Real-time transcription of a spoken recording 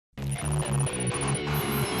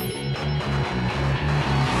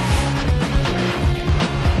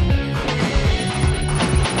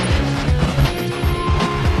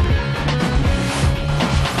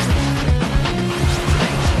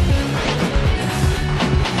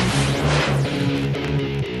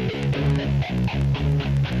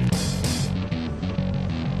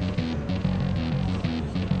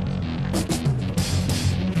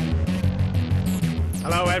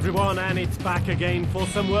everyone, and it's back again for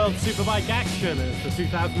some World Superbike action as the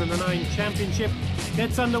 2009 Championship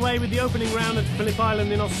gets underway with the opening round at Phillip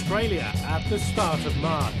Island in Australia at the start of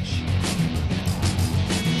March.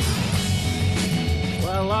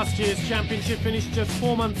 Well, last year's championship finished just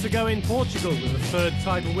 4 months ago in Portugal with a third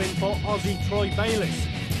title win for Aussie Troy Bayliss,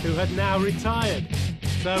 who had now retired.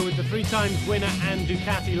 So with the 3 times winner and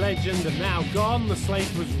Ducati legend now gone, the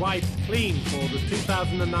slate was wiped clean for the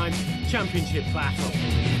 2009 championship battle.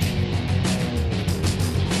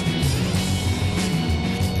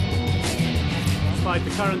 Despite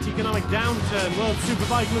the current economic downturn, World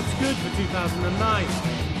Superbike looks good for 2009.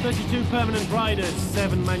 32 permanent riders,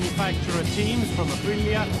 7 manufacturer teams from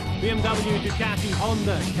Aprilia, BMW, Ducati,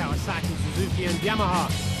 Honda, Kawasaki, Suzuki and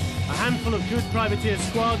Yamaha. A handful of good privateer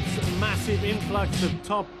squads, a massive influx of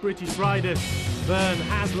top British riders, Byrne,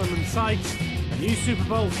 Haslam and Sykes, a new Super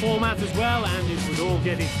Bowl format as well, and it would all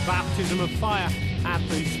get its baptism of fire at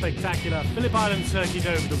the spectacular Phillip Island circuit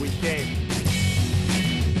over the weekend.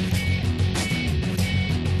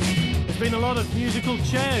 There's been a lot of musical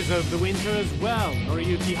chairs over the winter as well.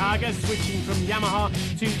 Noriyuki Haga switching from Yamaha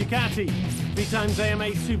to Ducati. 3 times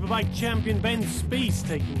AMA Superbike champion Ben Spies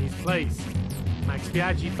taking his place. Max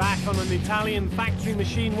Biaggi back on an Italian factory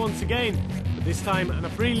machine once again, but this time an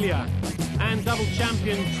Aprilia. And double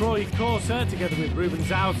champion Troy Corser, together with Ruben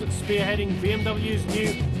Zaus, spearheading BMW's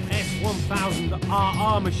new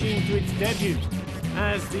S1000RR machine to its debut,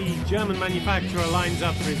 as the German manufacturer lines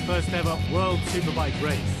up for his first ever World Superbike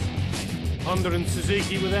race. Honda and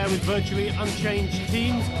Suzuki were there with virtually unchanged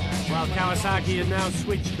teams, while Kawasaki had now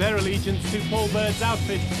switched their allegiance to Paul Bird's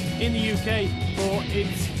outfit in the UK for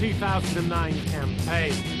its 2009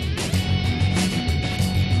 campaign.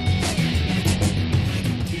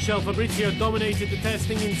 Michel Fabrizio dominated the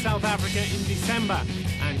testing in South Africa in December,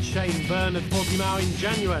 and Shane Byrne at Portimao in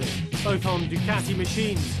January, both on Ducati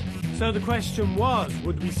machines. So the question was,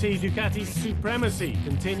 would we see Ducati's supremacy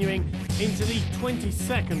continuing into the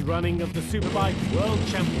 22nd running of the Superbike World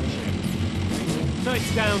Championship? So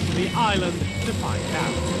it's down to the island to find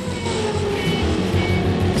out.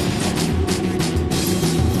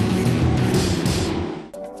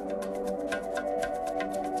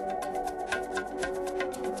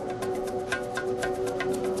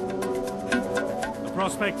 The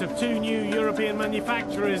prospect of 2 new European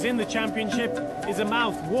manufacturers in the championship is a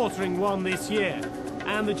mouth-watering one this year,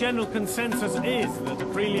 and the general consensus is that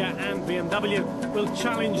Aprilia and BMW will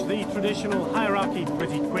challenge the traditional hierarchy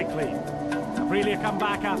pretty quickly. Aprilia come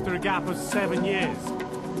back after a gap of 7 years.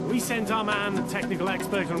 We sent our man, the technical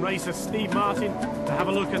expert and racer Steve Martin, to have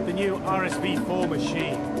a look at the new RSV4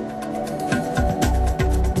 machine.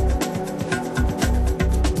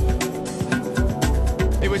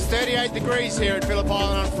 It was 38 degrees here at Phillip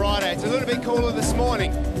Island on Friday. It's a little bit cooler this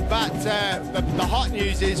morning, but the hot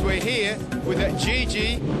news is we're here with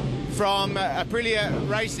Gigi from Aprilia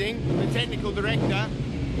Racing, the technical director.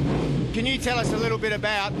 Can you tell us a little bit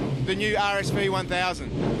about the new RSV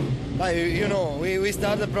 1000? You know, we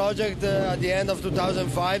started the project at the end of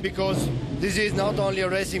 2005 because this is not only a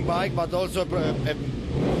racing bike, but also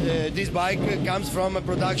this bike comes from a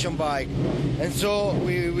production bike. And so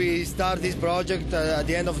we start this project at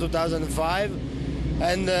the end of 2005,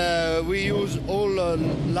 and we use all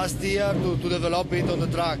last year to develop it on the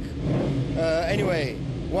track. Anyway,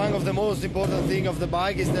 one of the most important things of the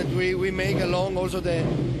bike is that we make along also the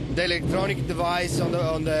electronic device on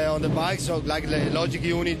the bike, so like the logic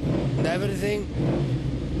unit and everything.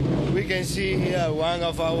 We can see here one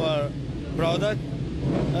of our products.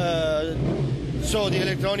 So the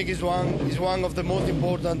electronic is one of the most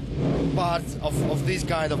important parts of this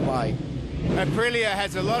kind of bike. Aprilia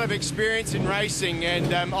has a lot of experience in racing,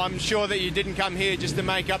 and I'm sure that you didn't come here just to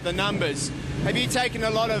make up the numbers. Have you taken a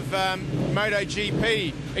lot of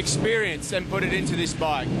MotoGP experience and put it into this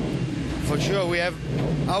bike? For sure, we have.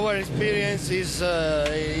 Our experience is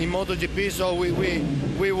in MotoGP, so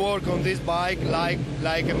we work on this bike like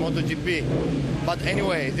a MotoGP. But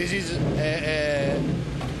anyway, this is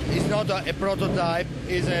it's not a prototype.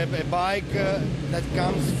 It's a bike that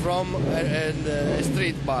comes from a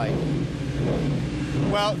street bike.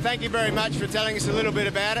 Well, thank you very much for telling us a little bit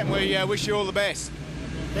about it, and we wish you all the best.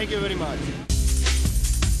 Thank you very much.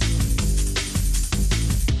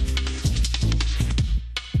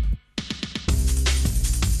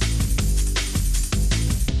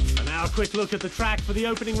 A quick look at the track for the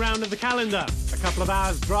opening round of the calendar. A couple of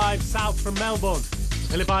hours drive south from Melbourne.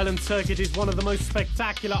 Phillip Island circuit is one of the most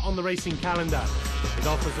spectacular on the racing calendar. It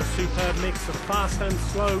offers a superb mix of fast and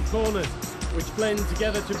slow corners, which blend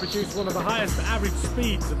together to produce one of the highest average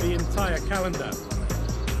speeds of the entire calendar.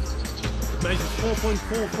 It measures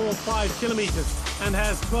 4.445 kilometres and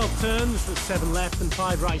has 12 turns with 7 left and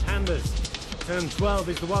 5 right-handers. Turn 12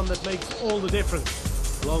 is the one that makes all the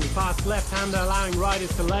difference. A long, fast left-hander allowing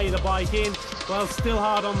riders to lay the bike in while still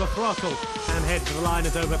hard on the throttle and head to the line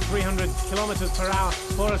at over 300 kilometers per hour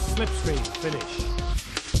for a slipstream finish.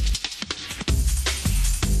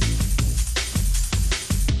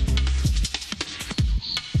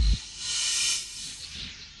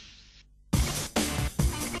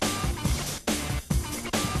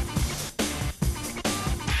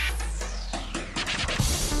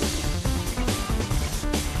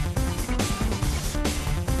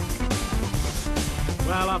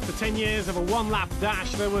 Well, after 10 years of a one-lap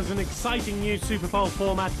dash, there was an exciting new Superpole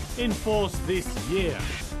format in force this year.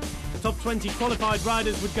 The top 20 qualified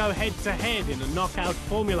riders would go head-to-head in a knockout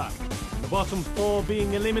formula, the bottom 4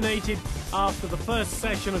 being eliminated after the first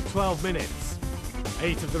session of 12 minutes.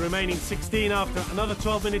 8 of the remaining 16 after another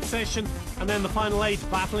 12-minute session, and then the final 8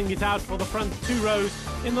 battling it out for the front 2 rows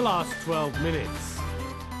in the last 12 minutes.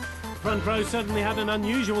 Front row certainly had an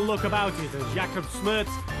unusual look about it as Jakob Smertz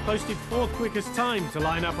posted 4th quickest time to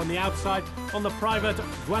line up on the outside on the private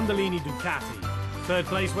Guandalini Ducati. 3rd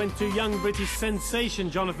place went to young British sensation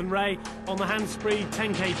Jonathan Rea on the hands-free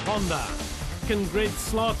 10K Honda. Second grid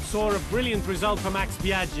slot saw a brilliant result for Max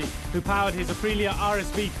Biaggi, who powered his Aprilia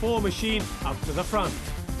RSV4 machine up to the front.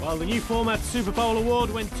 While the new format Superpole award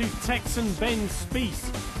went to Texan Ben Spies,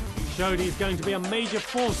 showed he's going to be a major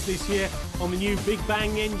force this year on the new Big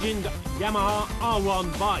Bang engined Yamaha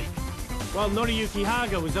R1 bike, while Noriyuki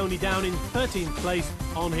Haga was only down in 13th place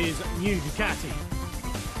on his new Ducati.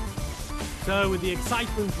 So with the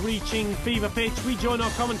excitement reaching fever pitch, we join our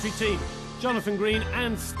commentary team, Jonathan Green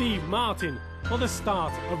and Steve Martin, for the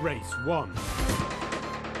start of race 1.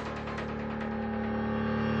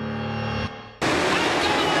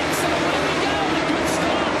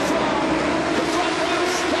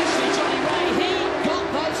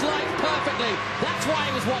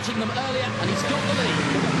 Watching them earlier, and he's got the lead.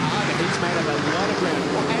 He's made up a lot of ground,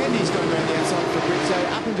 and he's gone around the outside for Fabrizio,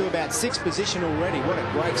 up into about 6th position already. What a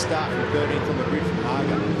great start from 13th on the grid from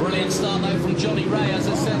Haga. Brilliant start though from Johnny Rea, as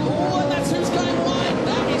I said. Oh, and that's who's going wide.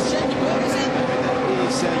 That is Shaky Bird, is it? That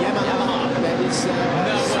is Yamaha. That is no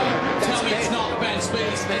way. Tell me it's not Ben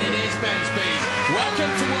Spies, then it is Ben Spies.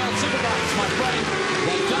 Welcome to World Superbikes, my friend.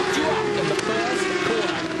 They dumped you up in the first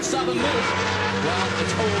corner. Southern Middle. Well,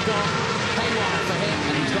 it's all gone haywire for him,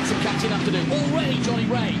 and he's got some catching up to do. Already Johnny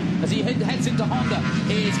Rea, as he heads into Honda,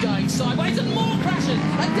 is going sideways and more crashes,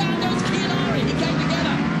 and down goes Chianari. He came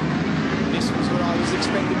together. This was what I was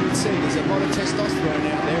expecting we'd see. There's a lot of testosterone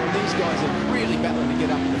out there, and these guys are really battling to get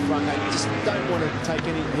up in the front. They just don't want to take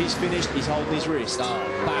any. He's finished. He's holding his wrist. Oh,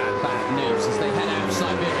 bad news as they head out of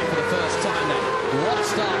Siberia for the first time then. What a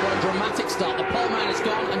start, what a dramatic start. The pole man is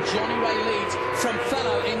gone, and Johnny Rea leads from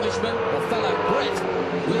fellow Englishman, or fellow Brit,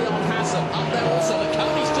 Leon Hassan. Up there also, the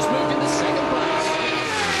Cody's just moved into 2nd place.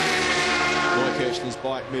 Neukirchner's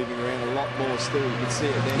bike moving around a lot more still. You can see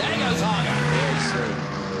it there. There goes Haga. Very soon.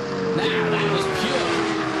 Now, that was pure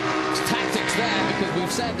tactics there, because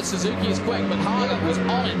we've said the Suzuki is quick, but Haga was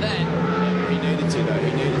on it then. He needed to, though.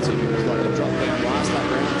 He needed to, because like the drop down last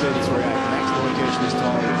lap round 33 Max Neukirchner's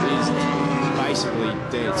tyre is basically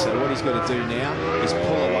dead. So what he's got to do now is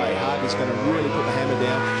pull away. Haga's going to really put the hammer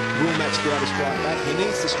down. Will Max be able to strike back? He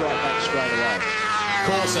needs to strike back straight away.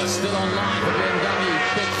 Corsa still online for BMW.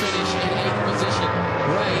 Big finish in 8th position.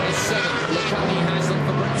 Rea is 7th. Laconi has them.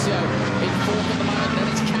 Fabrizio in 4th at the moment. Then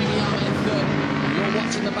it's Kagiyama in 3rd. And you're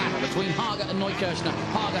watching the battle between Haga and Neukirchner.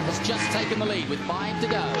 Haga has just taken the lead with 5 to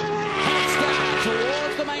go. Heads down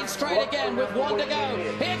towards the main straight again with 1 to go.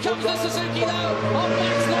 Here comes the Suzuki though. Oh,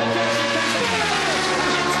 Max Neukirchner comes over the bubble. And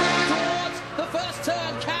heads down towards the first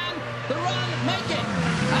turn. Can the run make it?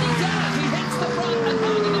 And he does. He hits the front, and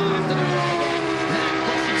Haga now has to do it again. Now,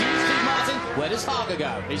 question to you, Steve Martin. Where does Haga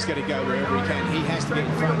go? He's got to go wherever he can. He has to get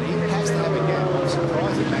in front. He has to have a gap. I'm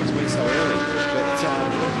surprised that Max went so early. But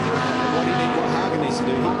what Haga needs to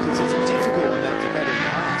do, because it's difficult on that competitive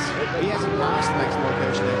pass. He hasn't passed Max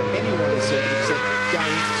Neukirchner anywhere except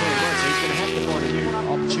going into turn 1. So he's going to have to find a new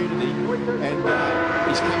opportunity. And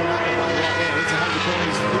he's coming up the one right now. It's 100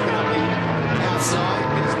 points. He's looking up the outside,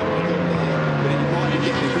 and it's not going to go there. But he might be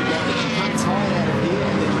getting a good line. If he comes high out of here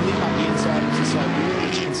and then nip up the inside of the side wheel,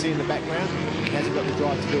 which you can see in the background, he hasn't got the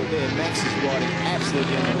drive to do it there. Max is riding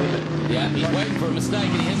absolutely on the limit. Yeah, he's waiting for a mistake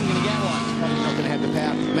and he isn't going to get one. He's not going to have the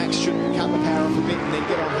power. Max should cut the power off a bit and then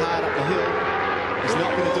get on hard up the hill. He's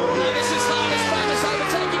not going to do it here. This is hardest famous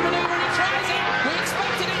overtaking manoeuvre, and he tries it. We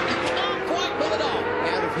expected it. He can't quite pull it off.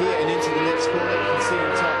 Out of here and into the next corner, you can see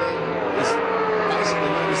on top there. He's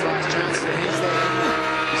basically not his last chance. And he's there.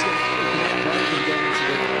 He's going to break and get into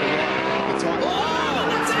the right. The tight.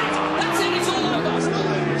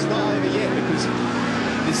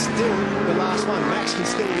 still the last one. Max can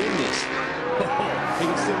still win this. He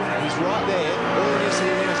can still win it. He's right there. All he needs to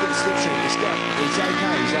do now is get the slipstream. He's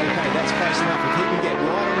okay. He's okay. That's close enough. If he can get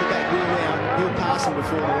right on the back wheel now, he'll pass him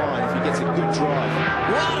before the line if he gets a good drive.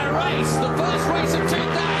 What a race! The first race of 2009.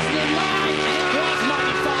 It was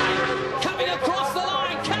magnified. Coming across the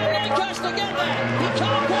line. Can Neunkirchen get there? He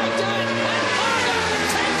can't quite do it. And Harder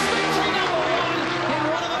takes victory number 1 in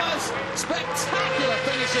one of the most spectacular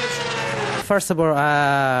finishes. First of all,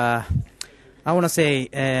 I want to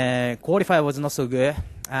say qualify was not so good.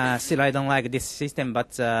 Still, I don't like this system,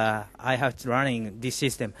 but I have to running this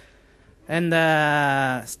system. And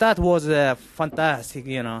start was fantastic,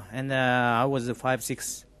 you know. And I was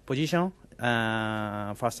 5-6 position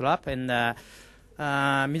first lap. And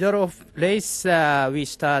middle of race, I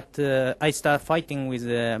start fighting with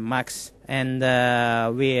Max, and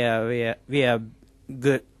we are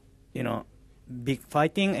good, you know, big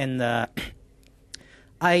fighting. And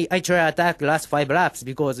I try attack last 5 laps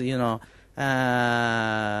because, you know,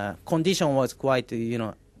 condition was quite, you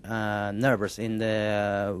know, nervous. And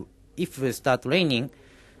if it start raining,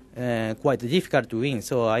 quite difficult to win.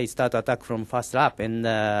 So I start attack from first lap. And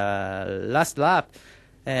last lap,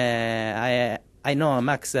 I know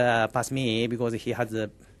Max passed me because he has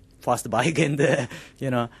a fast bike, and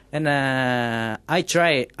you know. And I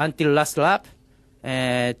try until last lap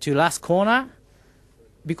to last corner,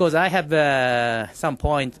 because I have some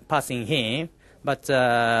point passing him, but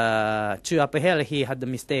to uphill he had the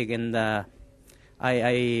mistake, and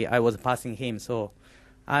I was passing him. So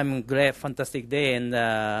I'm glad, fantastic day, and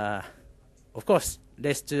of course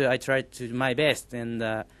race 2 I tried to my best, and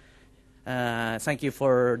thank you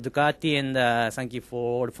for Ducati, and thank you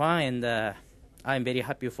for all the fun, and I'm very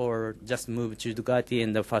happy for just move to Ducati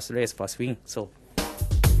in the first race, first win. So.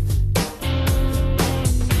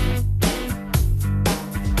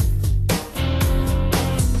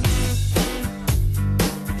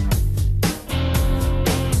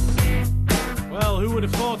 Who would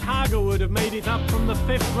have thought Hager would have made it up from the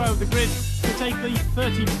 5th row of the grid to take the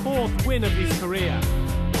 34th win of his career.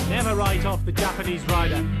 Never write off the Japanese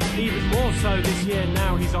rider, even more so this year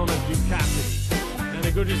now he's on a Ducati. And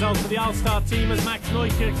a good result for the All-Star team as Max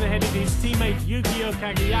Neunkirchen headed his teammate Yukio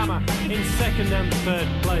Kageyama in 2nd and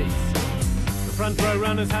 3rd place. The front row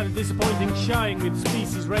runners had a disappointing showing, with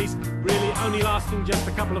Species' race really only lasting just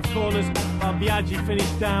a couple of corners, while Biaggi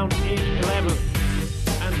finished down in 11th.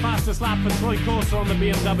 And fastest lap for Troy Corser on the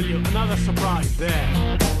BMW, another surprise there.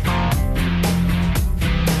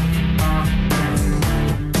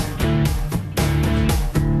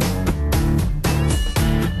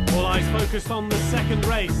 All eyes focused on the 2nd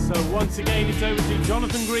race, so once again it's over to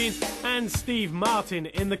Jonathan Green and Steve Martin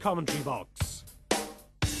in the commentary box.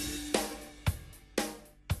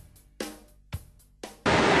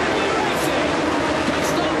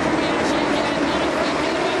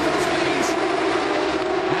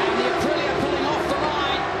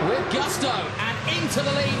 To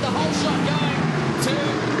the lead, the whole shot going to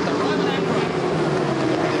the Roman Emperor.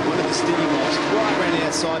 One of the sticky blocks right around the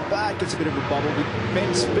outside, but gets a bit of a bubble. Ben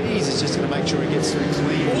Spees is just going to make sure he gets through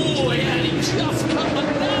clean. Oh, yeah, and he just cut the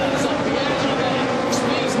nose off Biaggi there.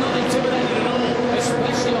 Spees not intimidated at all,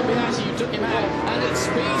 especially on Biaggi, who took him out. And it's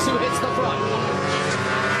Spees who hits the front.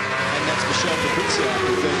 And that's Michel Fabrizio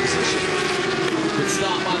in 3rd position. Good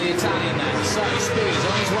start by the Italian there. So Spees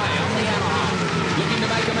on his way on the Yamaha, looking to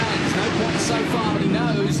make amends. No points so far, but he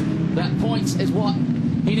knows that points is what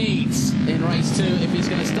he needs in race 2 if he's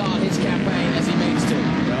going to start his campaign as he means to.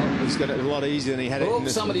 Well, he's got it a lot easier than he had it in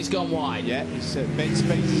this. Somebody's gone wide. Yeah, Ben Spees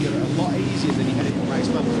has got it a lot easier than he had it in race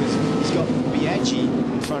 1, because he's got Biaggi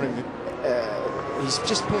in front of him. He's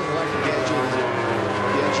just pulling away from Biaggi.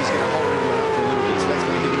 Biaggi's going to hold everyone up for a little bit, so that's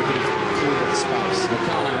going to give him a bit of clear space.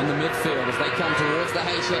 Meccano in the midfield as they come towards the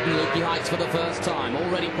Hayshed and Lukey Heights for the first time,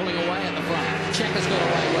 already pulling away at the front. Checker's got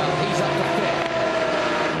away well, he's up to 5th.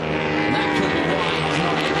 And that could be why he's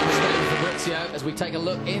not able to stay with Fabrizio as we take a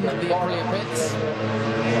look in the Aprilia pits. Another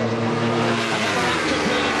lap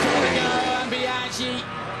completed for the go, and Biaggi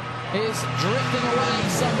is drifting away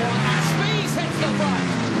somewhat, and Spees hits the front.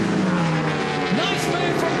 Nice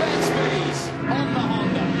move from Ben Spees on the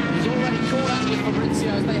Honda. He's already caught up with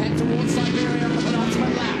Fabrizio as they head towards Siberia on the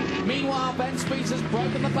penultimate lap. Meanwhile, Ben Spees has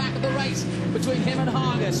broken the back of the race between him and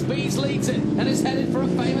Hager. Spees leads it and is headed for a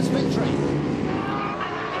famous victory.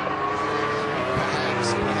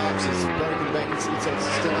 Perhaps it's broken back. It's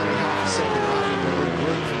still only half a second.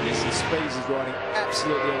 Room from this, and Spees is riding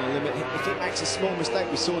absolutely on the limit. If he makes a small mistake,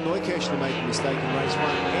 we saw Neunkirchen make a mistake in race 1.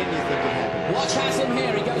 Anything could happen. Watch Haslam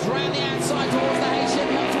here. He goes round the outside towards the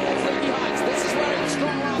Hayshed, not towards Lukey Heights. This is where he was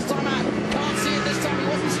strong last time out. Can't see it this time. He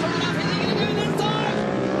wasn't strong enough. Is he going to do it this time? He is. Spees has broken the back of the race between him and Hager. Spees leads it and is headed for a famous victory.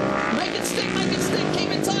 Well,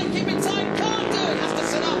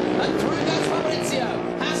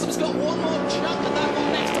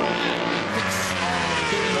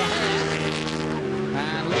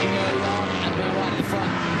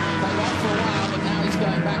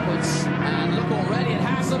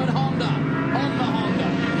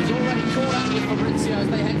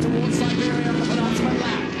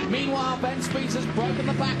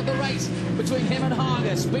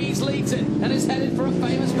 Breeze leads it and is headed for a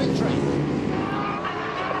famous victory.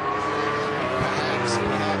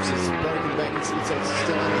 Perhaps it's broken back. It's still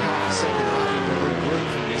only half a second away from regroup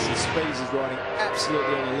from this, and Speeds is riding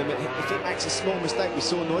absolutely on the limit. If he makes a small mistake, we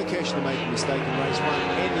saw Neukirchner make a mistake in race 1,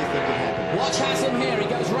 anything could happen. Watch Haslam here. He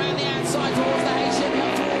goes round the outside towards the hay ship, up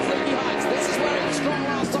towards Leaky Heights. This is where he was strong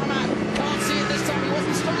last time out. Can't see it this time. He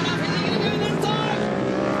wasn't strong enough. Is he going to do it this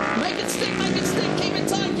time? Make it stick, make it stick. Keep it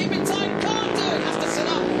tight, keep it tight. Can't do it. Has to sit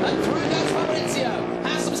up. And through goes Fabrizio.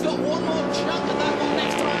 Haslam's got one more chunk of that one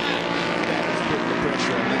next time out. That is putting the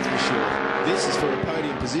pressure on, that's for sure. This is for a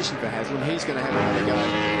podium position for Haslam. He's going to have another go,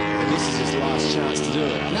 and this is his last chance to do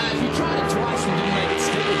it. Now, if you tried it twice and didn't make it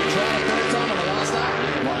stick, would you try it a third time on the last lap?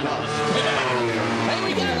 Why not? Here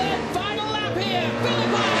we go then. Final lap here. Phillip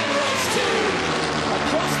Island race 2.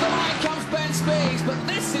 Across the line comes Ben Spees, but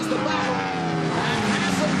this is the battle. And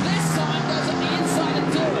Haslam this time goes up the inside and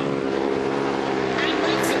do it. And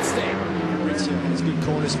makes it stick. Fabrizio has good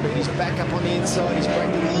corner speed. He's back up on the inside. He's braked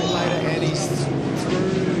a little bit later, and he's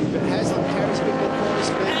through. But Haslam carries a bit more corner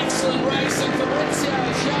speed. Excellent racing. Fabrizio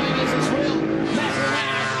showing us his real metal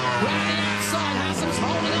now. Round the outside, Haslam's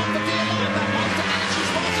holding on for dear life. That Monster Energy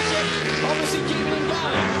sponsorship obviously keeping him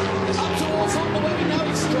going. Up towards Honda where we know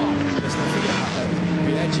he's strong. Let's not forget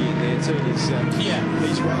Biaggi in there too.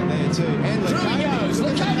 He's right there too. And Through he goes.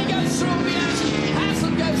 Laconi goes through Biaggi.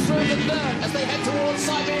 Haslam goes through the third as they head towards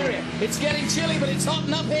Siberia. It's getting chilly, but it's hot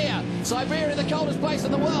enough here. Siberia, the coldest place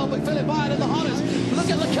in the world, but Phillip Island, the hottest. Look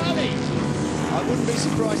at Laconi. I wouldn't be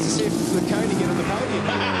surprised to see if Laconi get on the podium.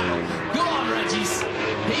 Go on, Regis.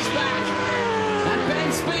 He's back. And Ben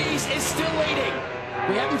Spees is still leading.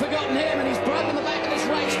 We haven't forgotten him, and he's broken the back of this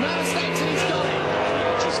race. No mistakes, and he's got it.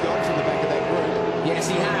 He's gone from the back of that group. Yes,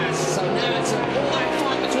 he has. So now it's an all-out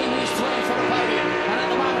fight between these three for the podium. And at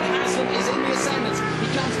the moment, Haslam is in the ascendant. He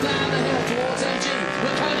comes down the hill towards MG.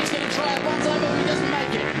 Laconi's going to try a bonsai, but he doesn't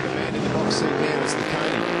make it. The man in the box seat now is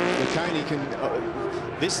Laconi. Laconi can...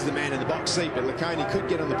 this is the man in the box seat, but Laconi could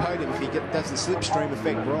get on the podium if he does the slipstream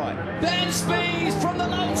effect right. Ben Spees from the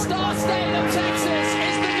Lone Star State of Texas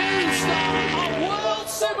is the new star of World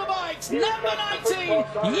Superbikes. Number 19,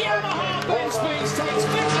 Yamaha. Ben Spees takes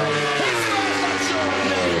victory. His first offshore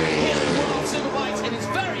here at World Superbikes in his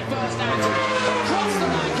very first outing. Across the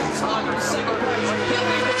line comes Harder in second place. He'll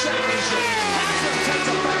lead the championship. Haslam takes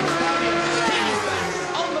it back to the podium. He's back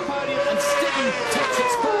on the podium, and Sting takes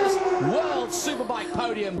its first World Superbike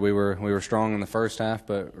podium. We were strong in the first half,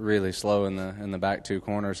 but really slow in the back two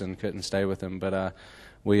corners and couldn't stay with them. But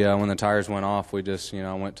when the tires went off, we just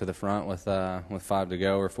went to the front with 5 to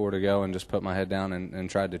go or 4 to go and just put my head down and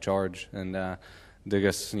tried to charge and dig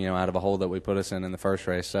us out of a hole that we put us in the first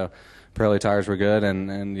race. So Pirelli tires were good, and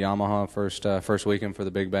Yamaha first weekend for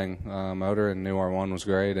the Big Bang motor, and new R1 was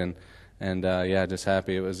great, and yeah, just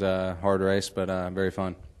happy. It was a hard race, but very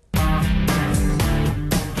fun.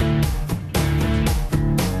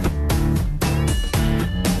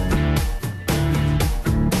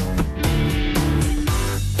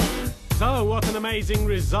 So, what an amazing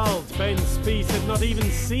result. Ben Spees had not even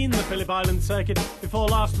seen the Phillip Island circuit before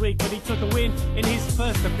last week, but he took a win in his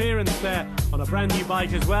first appearance there on a brand new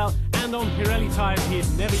bike as well, and on Pirelli tyres he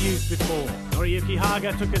had never used before. Noriyuki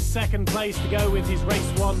Haga took a second place to go with his race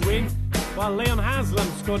 1 win, while Leon Haslam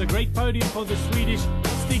scored a great podium for the Swedish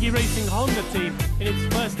Stiggy Racing Honda team in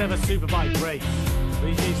its first ever Superbike race.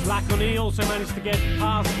 Regis Laconi also managed to get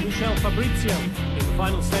past Michel Fabrizio in the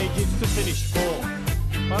final stages to finish 4th.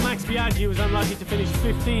 While Max Biaggi was unlucky to finish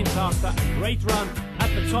 15th after a great run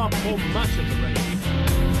at the top for much of the race.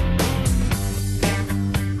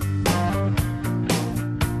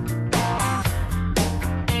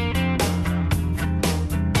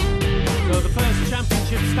 So the first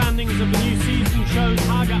championship standings of the new season shows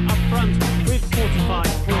Haga up front with 45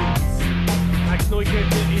 points. Max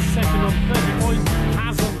Neukirchner is second on 30 points,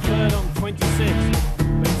 Haslam third on 26,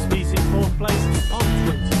 Ben Spees in 4th place on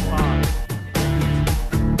 25.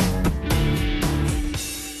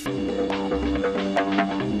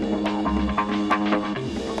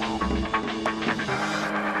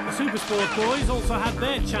 Supersport boys also had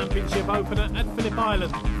their championship opener at Phillip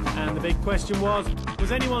Island, and the big question was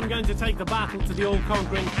anyone going to take the battle to the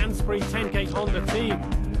all-conquering Hansbury 10K Honda team?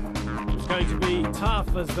 It was going to be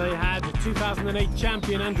tough, as they had 2008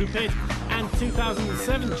 champion Andrew Pitt and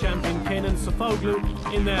 2007 champion Kenan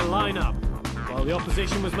Sofoglu in their lineup, while the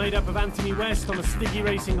opposition was made up of Anthony West on a Stiggy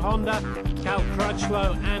Racing Honda, Cal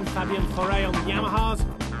Crutchlow and Fabien Foray on the Yamahas,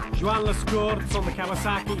 Joan Lescourts on the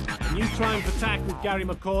Kawasaki, a new Triumph Attack with Gary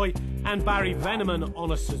McCoy, and Barry Veneman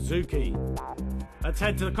on a Suzuki. Let's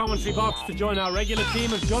head to the commentary box to join our regular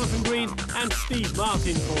team of Jonathan Green and Steve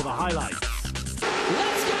Martin for the highlights.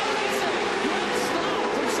 Let's go racing! Great start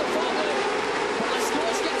from Safoglu. But the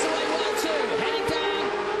Scorch gets away well too. Heading down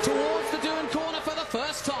towards the Doohan corner for the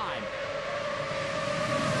first time.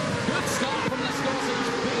 Good start from the Scorch.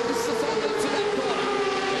 Big Safoglu to that corner.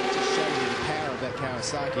 It just shows you the power of that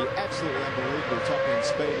Kawasaki. Absolutely unbelievable top end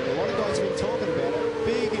speed. And a lot of guys have been talking about it.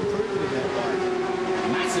 Big improvement in that bike.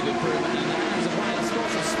 Massive improvement in the hands of one of the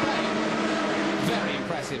Scorch of Spain. Very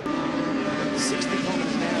impressive. 60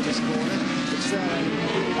 kilometres an hour this corner. It's, that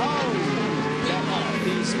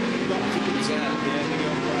is not to be down. Yeah, the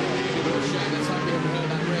off-road. A little shame, let's hope you haven't hurt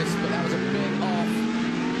that wrist, but that was a bit off.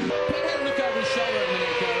 Pete had a look over his shoulder a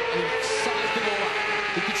minute ago and he sized it all up.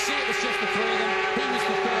 You could see it was just the three of them. He was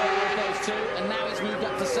the third out of those two, and now he's moved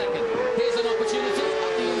up to second. Here's an opportunity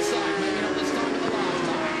up the inside, maybe not this time, but the last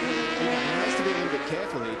time. Yeah, he has to be a little bit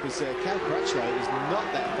careful here because Cal Crutchlow is not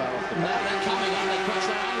that far off the No, back. they're coming on. They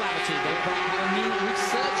Crutchlow and Lavity. They've had a new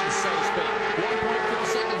resurgence, so to speak. 1.4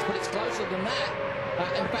 seconds, but it's closer than that.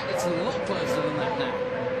 In fact, it's a lot closer than that now.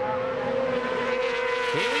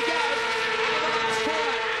 Here we go. And the last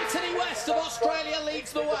corner. Anthony West of Australia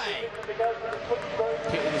leads the way.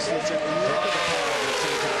 Pitt needs to take a lot of the power of the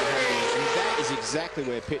team car behind him, and that is exactly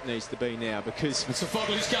where Pitt needs to be now because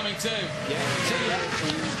Safoglu's coming too. yeah,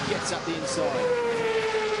 he gets up the inside.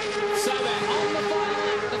 So then, on the final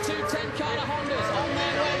lap, the two 10-carter Hondas on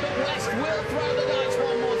their way, but West will throw the dice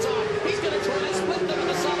one more time. He's going to try and split them in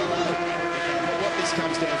the summer low. What this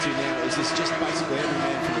comes down to now is it's just basically every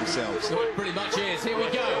man for themselves. So it pretty much is. Here we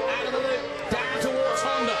go. Out of the loop, down towards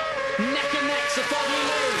Honda. Neck and neck, Safoglu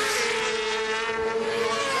lose.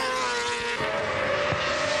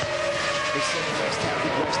 We've seen just how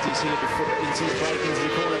good West is here before into the break into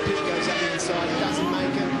the corner. Pitt goes up the inside, doesn't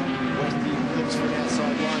make it. West looks for an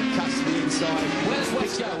outside line, cuts to the inside. Where's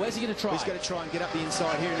West go? Where's he going to try? He's going to try and get up the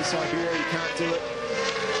inside here in the Siberia. He can't do it.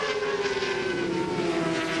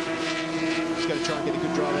 He's going to try and get a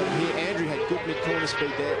good drive out of here. Andrew had good mid-corner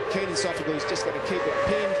speed there. Keenan Sofoglu's just going to keep it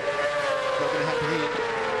pinned. Not going to happen here.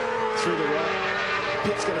 Through the right.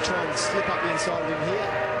 Pitt's going to try and slip up the inside of him here.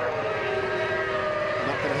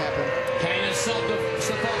 Not going to happen. Keenan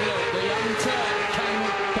Sofoglu, the young Turk, came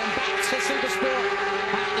back to Supersport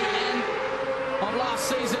at the end of last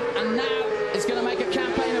season and now is going to make a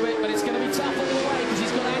campaign of it, but it's going to be tough all the way because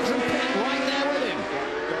he's got Andrew Pitt right there with him.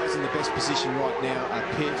 Guys in the best position right now are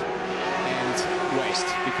Pitt and West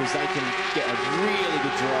because they can get a really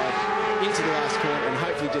good drive into the last corner and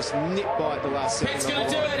hopefully just nip by at the last second. Pitt's going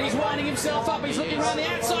to do it. He's winding himself up. He's looking around the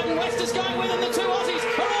outside and West is going with him. The two Aussies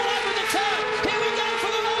are all over the turn. Here we go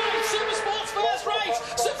for the ride. Supersport's first race.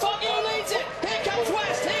 Safoglu leads it. Here comes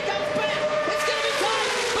West. Here comes Pitt. It's going to be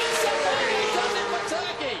close, but Safoglu does it for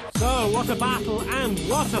Turkey. So, what a battle and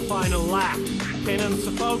what a final lap. Kenan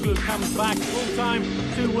Safoglu comes back full-time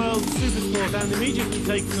to World Supersport and immediately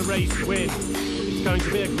takes the race win. It's going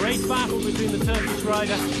to be a great battle between the Turkish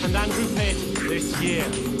rider and Andrew Pitt this year.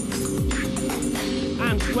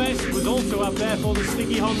 And West was also up there for the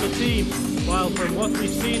Sticky Honda team, while from what we've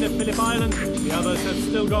seen at Phillip Island, the others have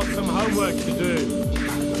still got some homework to do.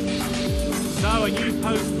 So a new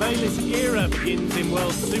post-Bayliss era begins in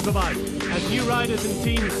World Superbike as new riders and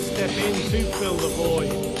teams step in to fill the void.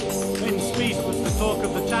 Ben Spieth was the talk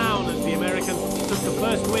of the town as the American took the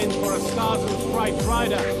first win for a Stars and Stripes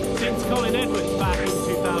rider since Colin Edwards back in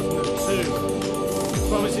 2002. It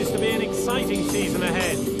promises to be an exciting season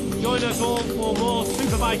ahead. Join us all for more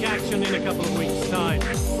Superbike action in a couple of weeks' time.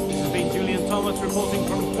 This has been Julian Thomas reporting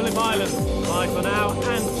from Phillip Island. Bye for now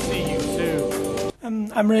and see you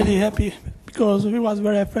soon. I'm really happy because we was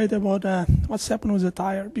very afraid about what's happened with the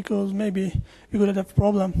tire because maybe we could have a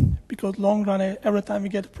problem because long run every time we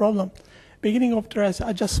get a problem. Beginning of the race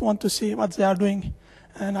I just want to see what they are doing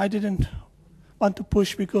and I didn't want to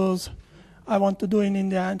push because I want to do it in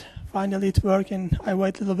the end. Finally it worked and I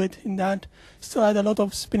wait a little bit in the end. Still had a lot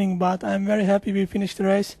of spinning but I'm very happy we finished the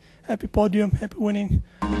race. Happy podium, happy winning.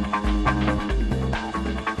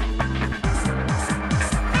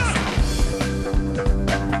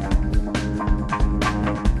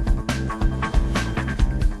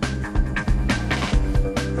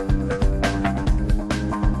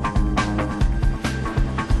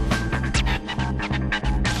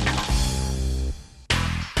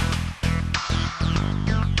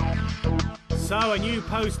 So a new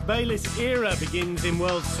post-Bayliss era begins in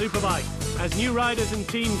World Superbike as new riders and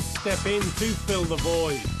teams step in to fill the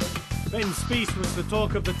void. Ben Spieth was the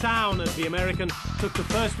talk of the town as the American took the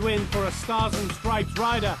first win for a Stars and Stripes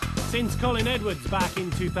rider since Colin Edwards back in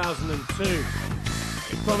 2002.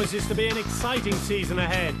 It promises to be an exciting season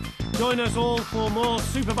ahead. Join us all for more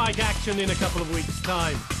Superbike action in a couple of weeks'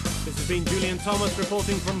 time. This has been Julian Thomas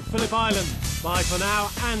reporting from Phillip Island. Bye for now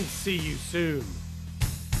and see you soon.